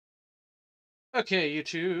Okay,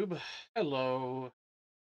 YouTube. Hello,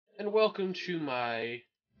 and welcome to my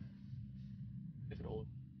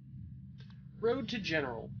Road to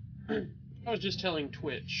General. I was just telling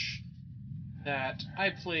Twitch that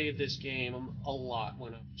I played this game a lot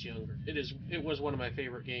when I was younger. It was one of my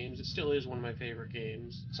favorite games. It still is one of my favorite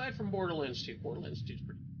games, aside from Borderlands 2. Borderlands 2 is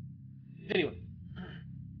pretty. Anyway,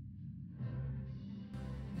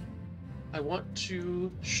 I want to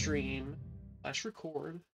stream /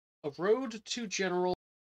 record a Road to General.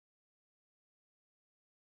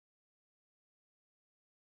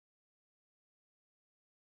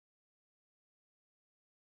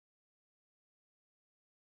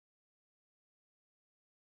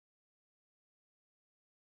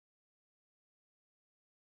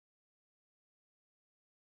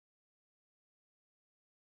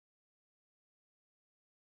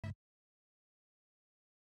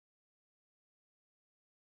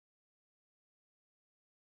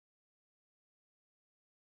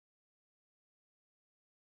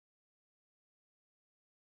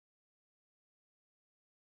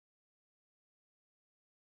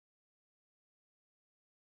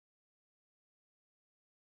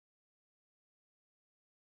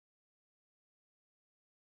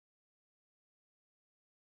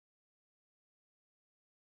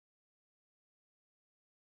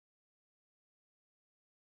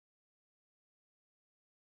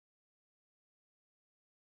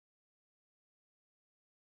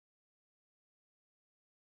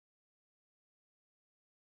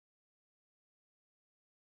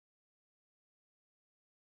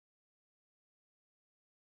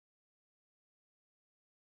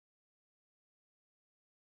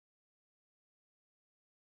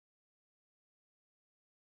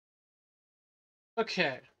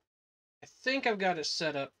 Okay, I think I've got it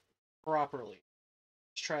set up properly.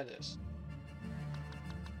 Let's try this.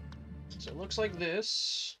 So it looks like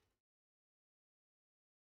this.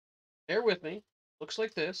 Bear with me. Looks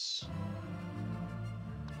like this.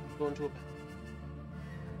 Go into a bed.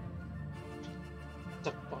 It's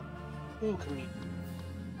a fun. Ooh, Kamino.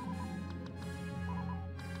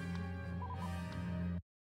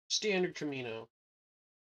 Standard Kamino.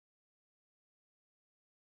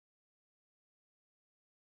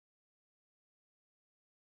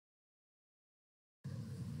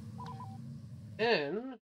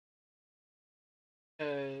 Then,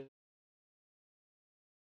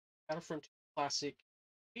 Battlefront 2 Classic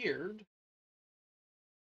Beard.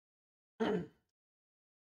 There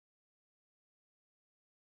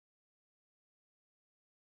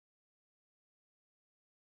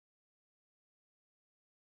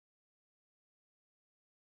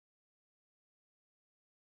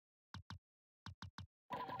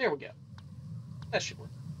we go. That should work.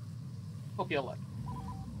 Hope you like it.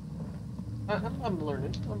 I'm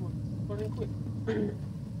learning. I'm learning quick.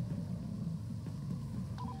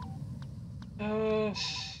 uh.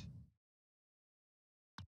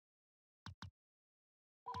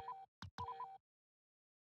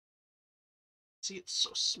 See, it's so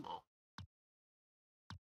small.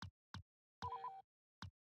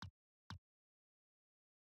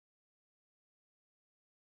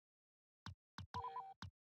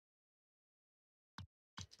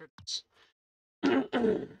 There it is.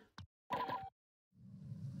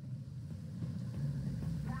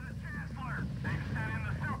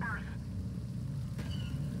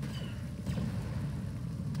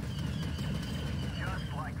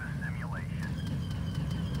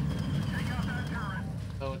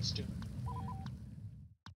 Oh, it's doing.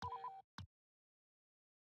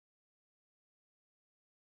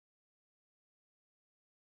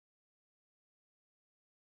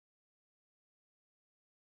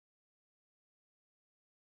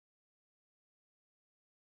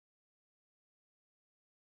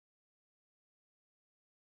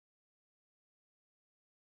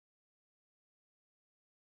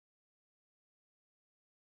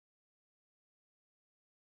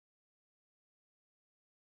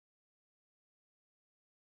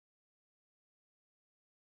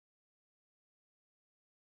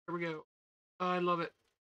 There we go. I love it.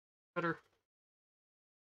 Better.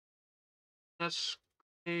 That's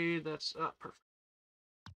okay. That's perfect.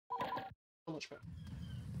 So much better.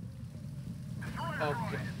 Oh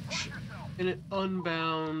gosh. And it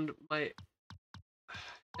unbound my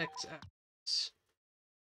x-axis.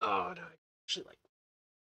 Oh no, I actually like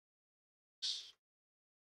this.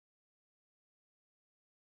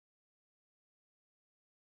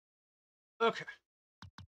 Okay.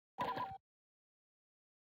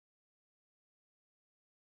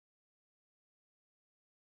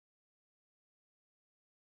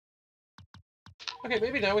 Okay,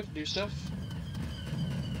 maybe now we can do stuff.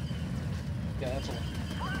 Yeah, that's a lot.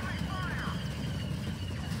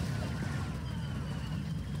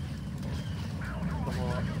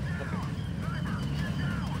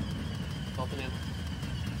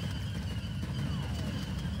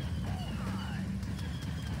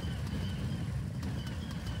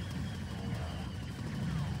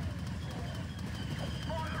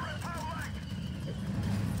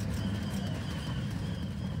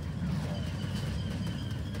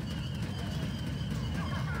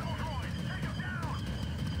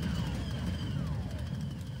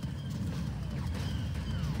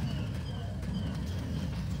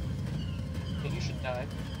 Die.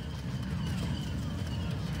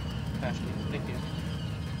 Thank you.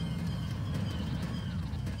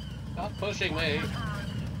 Stop pushing me.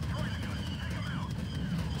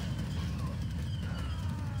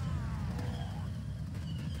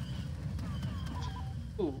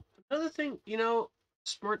 Ooh, another thing, you know,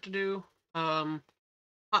 smart to do. Hot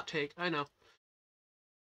take, I know.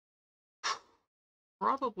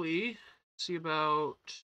 Probably see about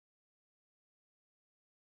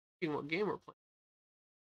what game we're playing.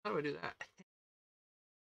 How do I do that?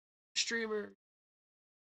 Streamer.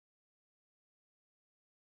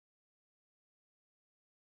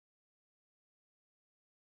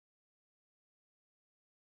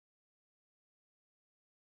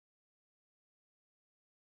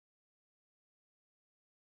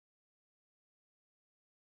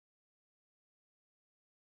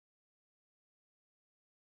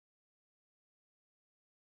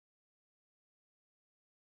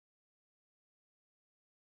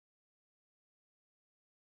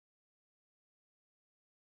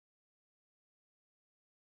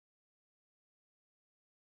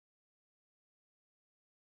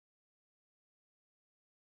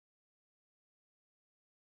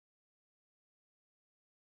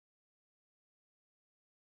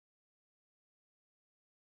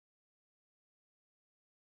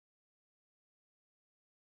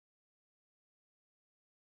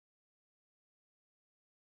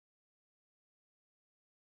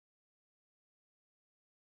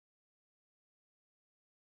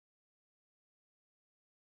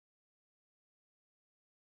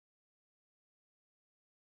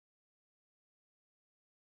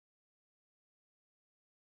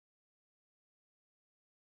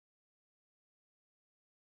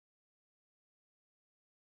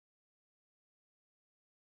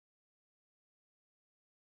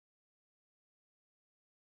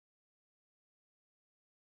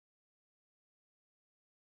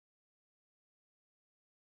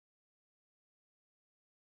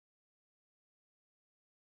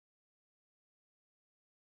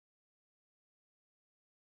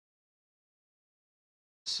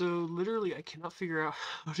 So literally, I cannot figure out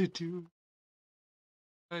how to do.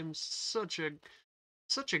 I'm such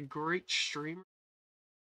a great streamer.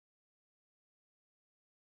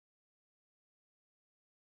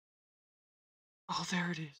 Oh,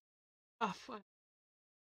 there it is. Ah, fun.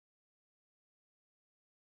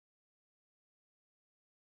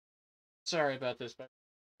 Sorry about this, but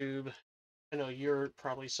YouTube. I know you're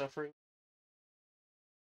probably suffering.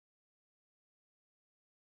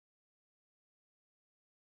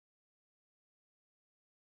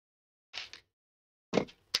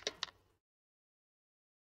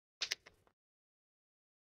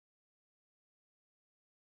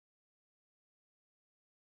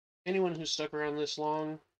 Anyone who's stuck around this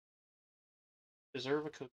long deserve a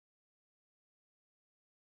cookie.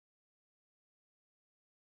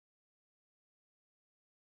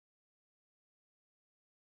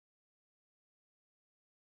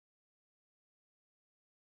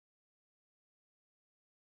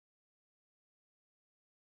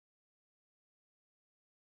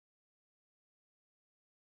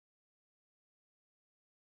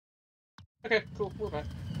 Okay, cool. We're back.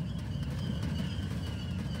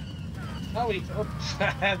 Oh,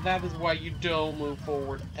 that is why you don't move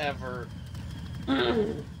forward ever.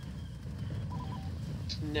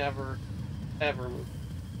 Never, ever move.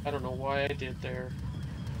 I don't know why I did there.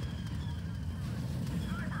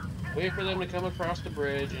 Wait for them to come across the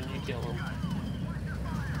bridge and you kill them.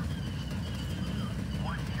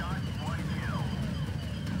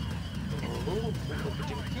 Oh,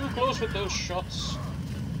 too close with those shots.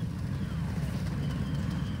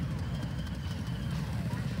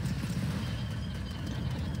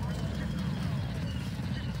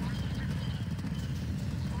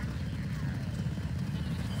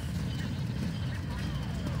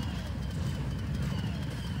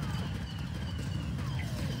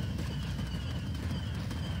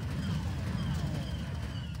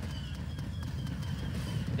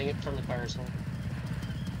 Dang it, from the fire zone.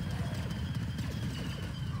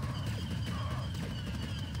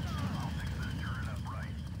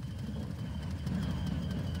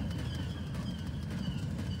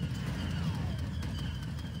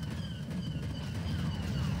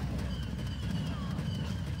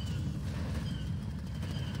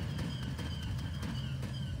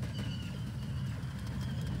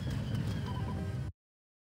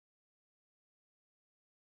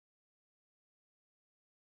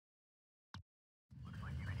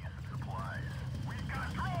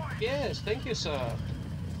 Yes, thank you, sir.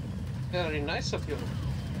 Very nice of you.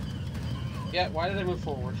 Yeah, why did I move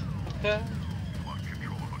forward? And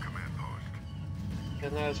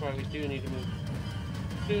that is why we do need to move.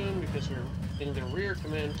 soon because we're in the rear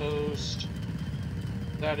command post.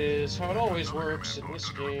 That is how it always works in this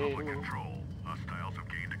game. Hostiles have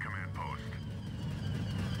gained a command post.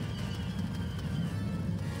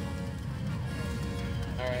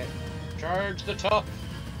 Alright, charge the top.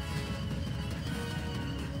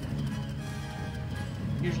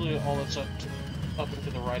 Usually all that's up and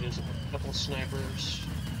to the right is a couple of snipers.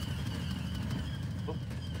 Oh.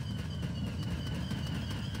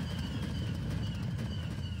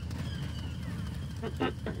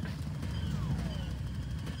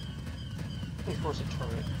 Of course a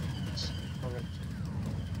turret. Turret.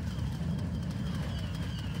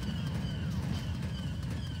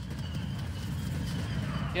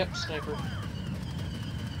 Yep, sniper.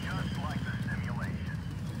 Just like the simulation.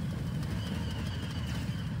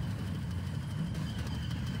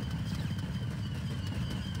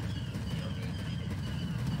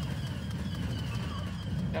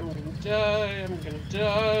 I'm gonna die, I'm gonna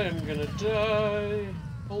die, I'm gonna die.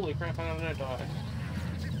 Holy crap, how did I die?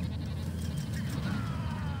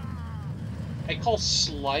 I call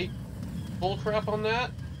slight bullcrap on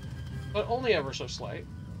that, but only ever so slight.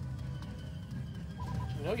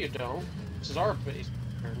 No, you don't. This is our base,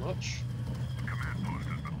 very much. The command post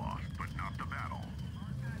has been lost, but not the battle.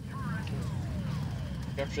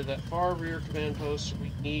 Capture that far rear command post.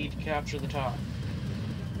 We need to capture the top.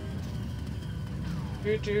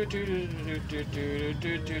 I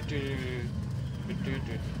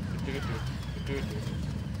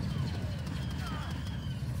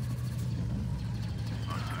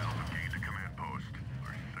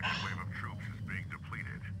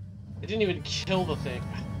didn't even kill the thing.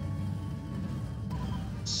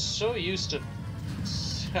 So used to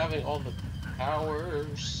having all the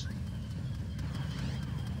powers.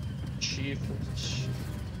 Achievements.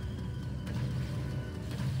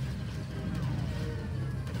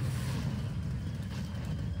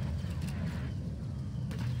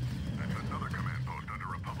 That's another command post under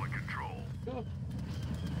Republic control. Cool.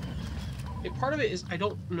 A part of it is I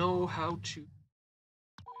don't know how to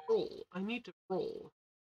roll. I need to roll.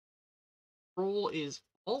 Roll is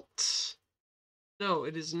Alt. No,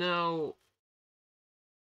 it is now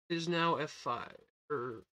F5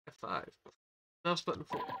 or F5. Mouse button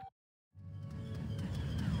 4.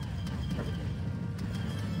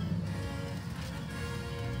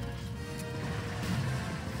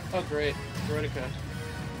 Oh great, Veronica.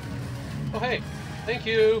 Oh hey, thank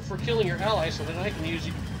you for killing your ally so that I can use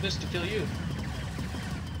this to kill you.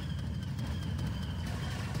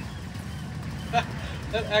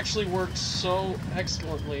 That actually worked so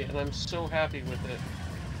excellently, and I'm so happy with it.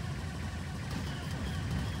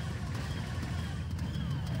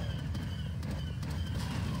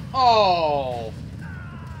 Oh!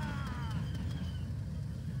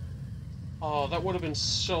 Oh, that would have been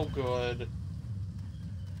so good.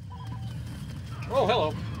 Oh,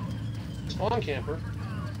 hello. Spawn camper.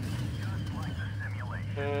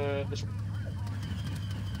 This one.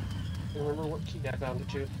 I don't remember what key I bound it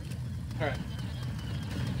to. Alright.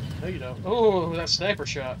 No, you don't. Oh, that sniper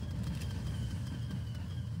shot.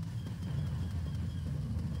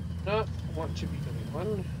 Not want to be doing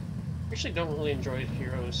one. I actually don't really enjoy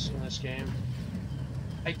heroes in this game.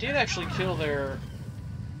 I did actually kill their...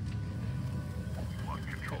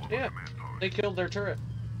 Yeah, they killed their turret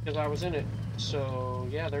because I was in it. So,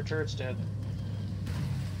 yeah, their turret's dead.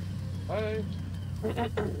 Bye.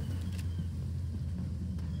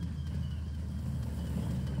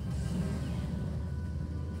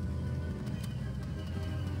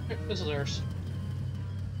 This is ours.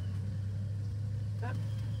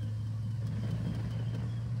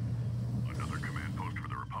 Another command post for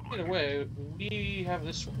the Republic. Either way, we have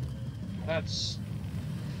this one. That's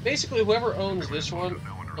basically whoever owns this one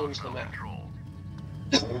owns the map.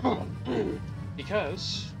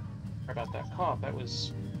 Because sorry about that cough. That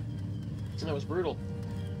was brutal.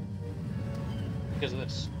 Because of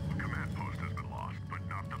this. The command post has been lost, but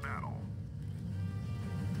not the battle.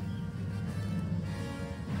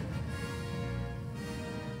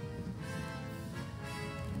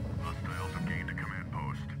 Hostiles have gained a command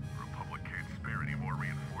post. The Republic can't spare any more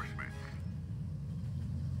reinforcements.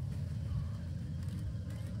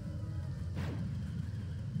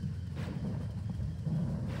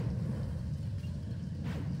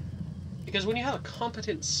 Because when you have a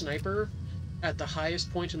competent sniper at the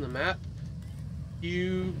highest point in the map,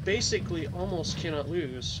 you basically almost cannot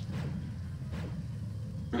lose.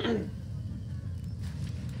 Our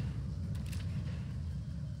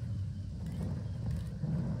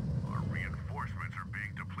reinforcements are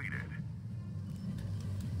being depleted.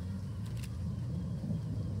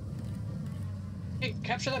 Hey,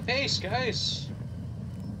 capture that base, guys!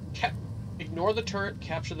 Ignore the turret,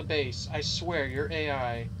 capture the base. I swear, your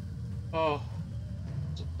AI. Oh,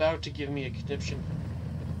 it's about to give me a conniption.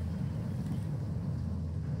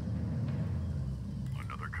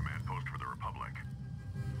 Another command post for the Republic.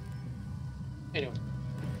 Anyway.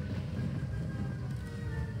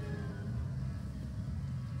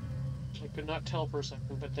 I could not tell for a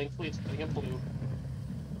second, but thankfully it's getting up blue.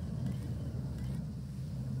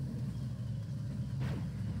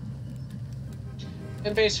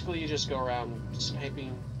 And basically you just go around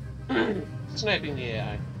sniping sniping the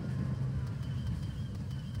AI.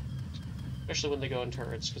 Especially when they go in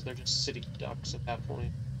turrets, because they're just city ducks at that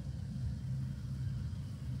point.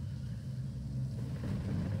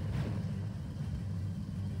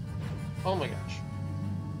 Oh my gosh.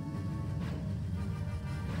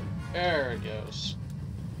 There it goes.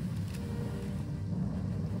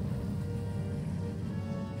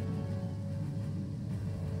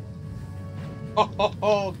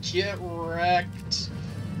 Oh, get wrecked.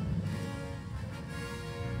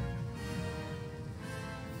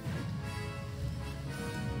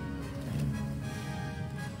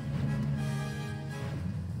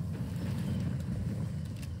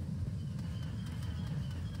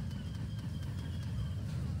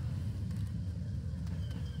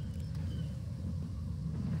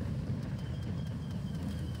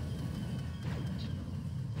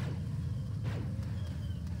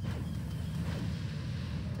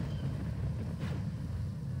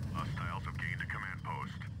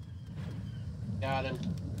 Got him.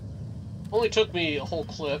 Only took me a whole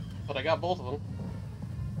clip, but I got both of them.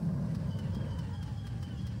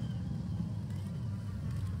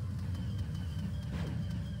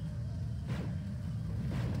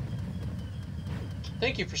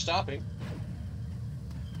 Thank you for stopping.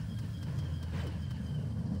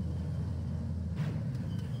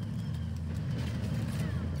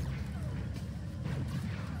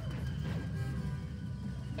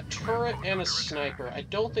 A turret and a sniper. I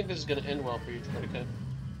don't think this is going to end well for you, Tritica.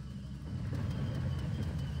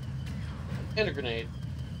 And a grenade.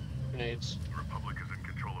 Grenades. The Republic is in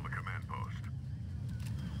control of a command post.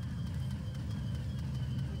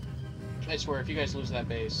 I swear, if you guys lose that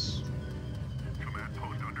base... Command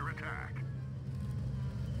post under attack.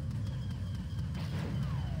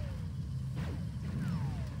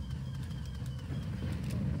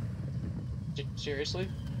 Seriously?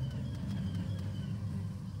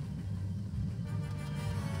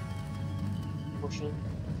 Unfortunately.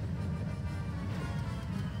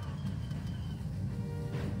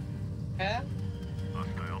 Yeah?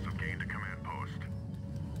 Hostiles have gained a command post.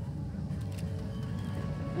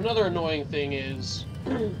 Another annoying thing is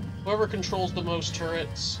whoever controls the most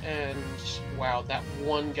turrets, and wow, that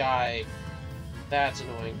one guy, that's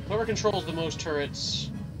annoying. Whoever controls the most turrets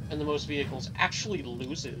and the most vehicles actually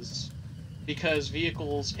loses, because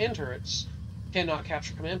vehicles and turrets cannot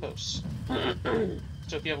capture command posts.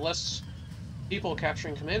 So if you have less people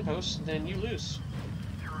capturing command posts, then you lose.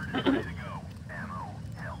 Turret is ready to go. Ammo,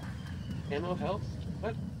 health. Ammo, health?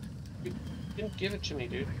 What? You didn't give it to me,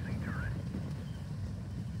 dude. Fixing turret.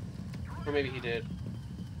 Or maybe he did.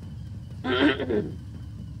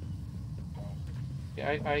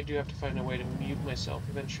 Yeah, I do have to find a way to mute myself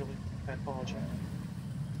eventually. I apologize.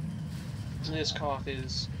 And this cough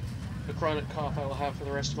is the chronic cough I will have for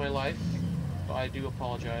the rest of my life. So I do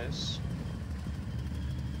apologize.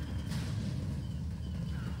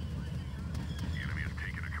 The enemy has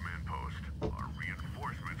taken a command post. Our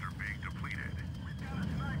reinforcements are being depleted. We've got a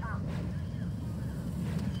sniper.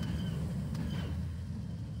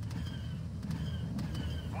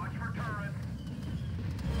 Watch for turrets.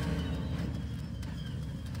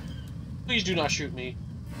 Please do not shoot me.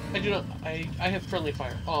 I do not. I have friendly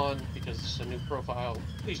fire on because it's a new profile.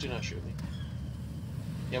 Please do not shoot me.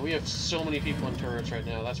 Yeah, we have so many people in turrets right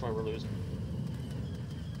now. That's why we're losing.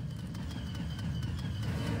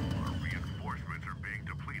 Our reinforcements are being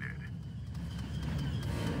depleted.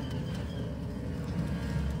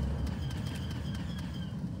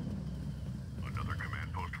 Another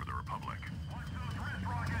command post for the Republic. Watch those wrist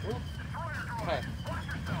rockets. Destroyer droid. Hi. Watch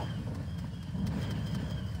yourself.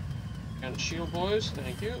 And shield boys,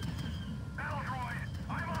 thank you. Battle droid.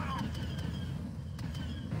 I'm on him.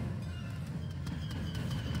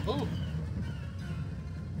 Ooh.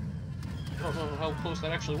 I don't know how close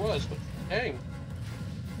that actually was, but dang.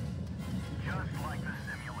 Just like the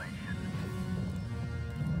simulation.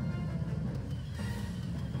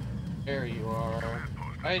 There you are. Command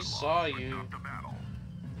post I is saw lost, but you. not the battle.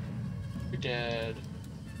 You're dead.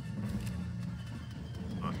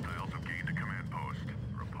 Hostiles have gained a command post.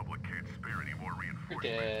 The Republic can't spare any more You're reinforcements.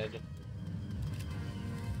 dead.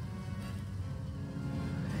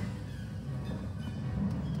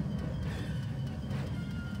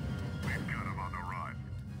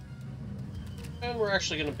 And we're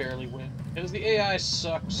actually gonna barely win. Because the AI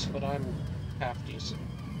sucks, but I'm half decent.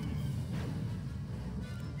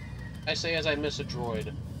 I say as I miss a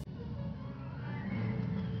droid.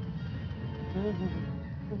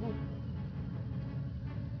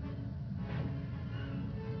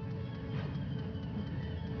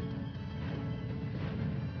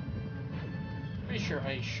 Pretty sure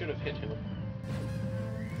I should have hit him.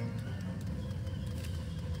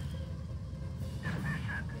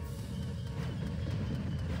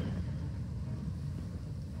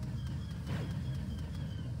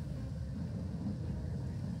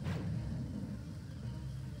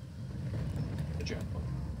 Good job.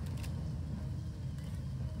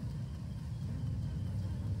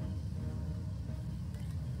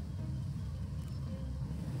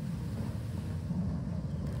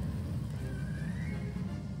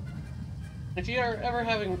 If you are ever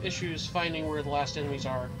having issues finding where the last enemies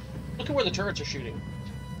are, look at where the turrets are shooting.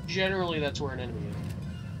 Generally, that's where an enemy is.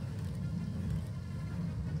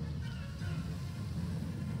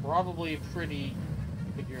 Probably pretty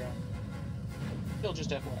to figure out. Still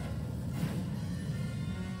just FYI.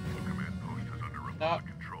 The command post is under remote Stop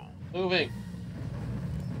control. moving.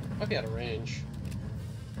 Might be out of range.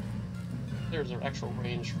 There's an actual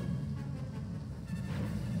range.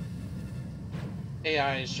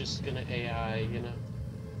 AI is just gonna AI, you know,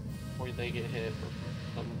 before they get hit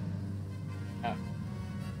or something. Yeah.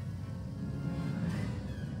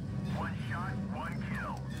 One shot, one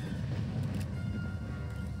kill.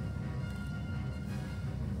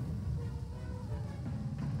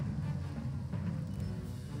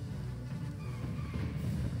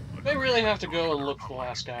 They really have to go and look for the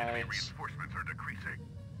last guys. Reinforcements are decreasing.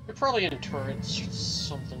 They're probably in turrets or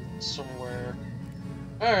something somewhere.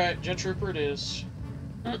 Alright, Jet Trooper it is.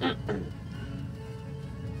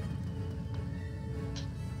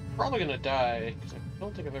 Probably gonna die, because I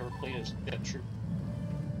don't think I've ever played as Jet Trooper.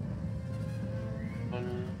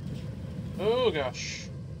 Oh gosh.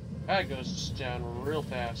 That goes down real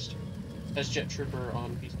fast. As Jet Trooper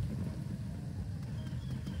on PC.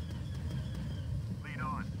 Lead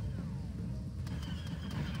on.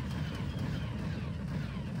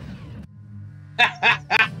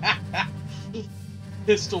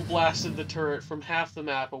 Pistol blasted the turret from half the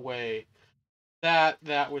map away.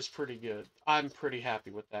 That was pretty good. I'm pretty happy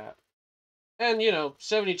with that. And, you know,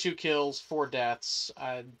 72 kills, 4 deaths.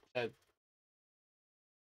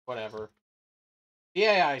 Whatever. The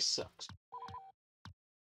AI sucks.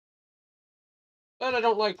 But I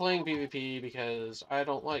don't like playing PvP because I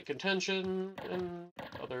don't like contention and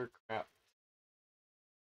other crap.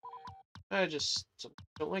 I just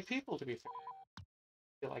don't like people, to be fair. I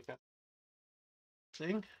feel like that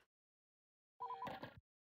thing.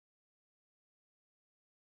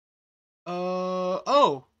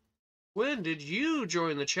 Oh! When did you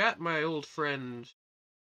join the chat, my old friend?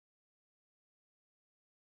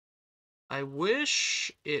 I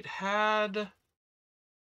wish it had...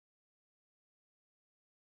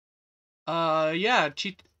 yeah,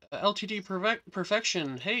 LTD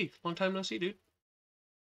Perfection. Hey, long time no see, dude.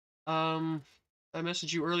 I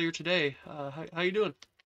messaged you earlier today. How you doing?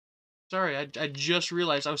 Sorry, I just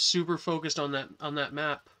realized I was super focused on that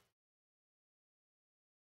map.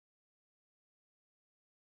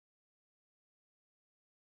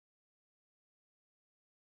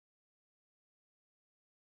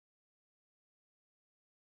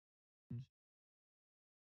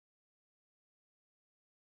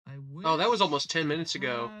 Oh, that was almost 10 minutes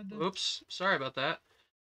ago. Oops, sorry about that.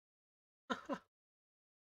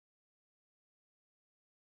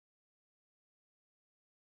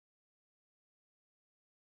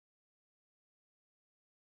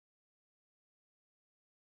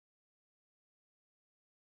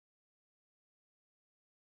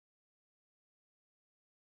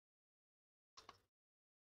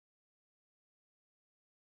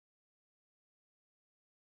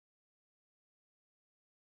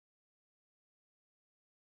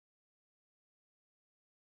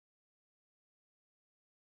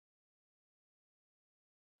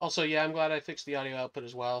 Also, yeah, I'm glad I fixed the audio output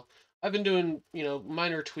as well. I've been doing, you know,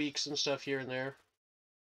 minor tweaks and stuff here and there.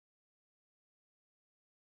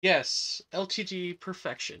 Yes, LTD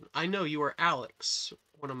Perfection. I know you are Alex,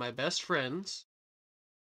 one of my best friends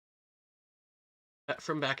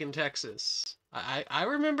from back in Texas. I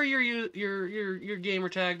remember your gamer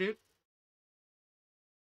tag, dude.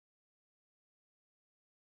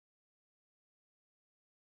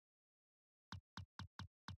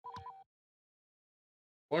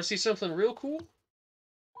 Want to see something real cool?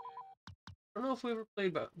 I don't know if we ever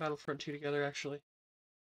played Battlefront 2 together, actually.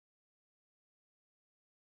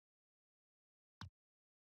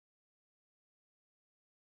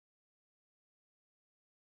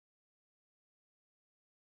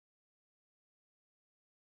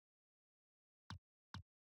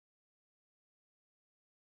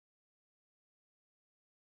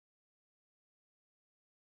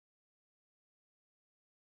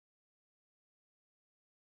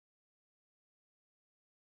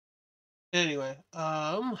 Anyway,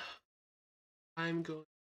 I'm going to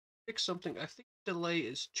fix something. I think the delay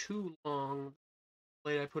is too long.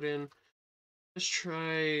 The delay I put in. Let's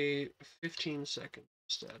try 15 seconds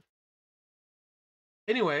instead.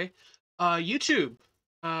 Anyway, YouTube.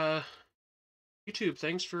 Uh, YouTube,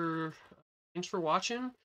 thanks for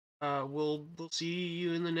watching. We'll see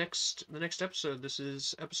you in the next episode. This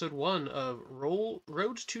is episode 1 of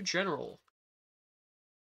Road to General.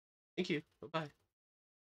 Thank you. Bye bye.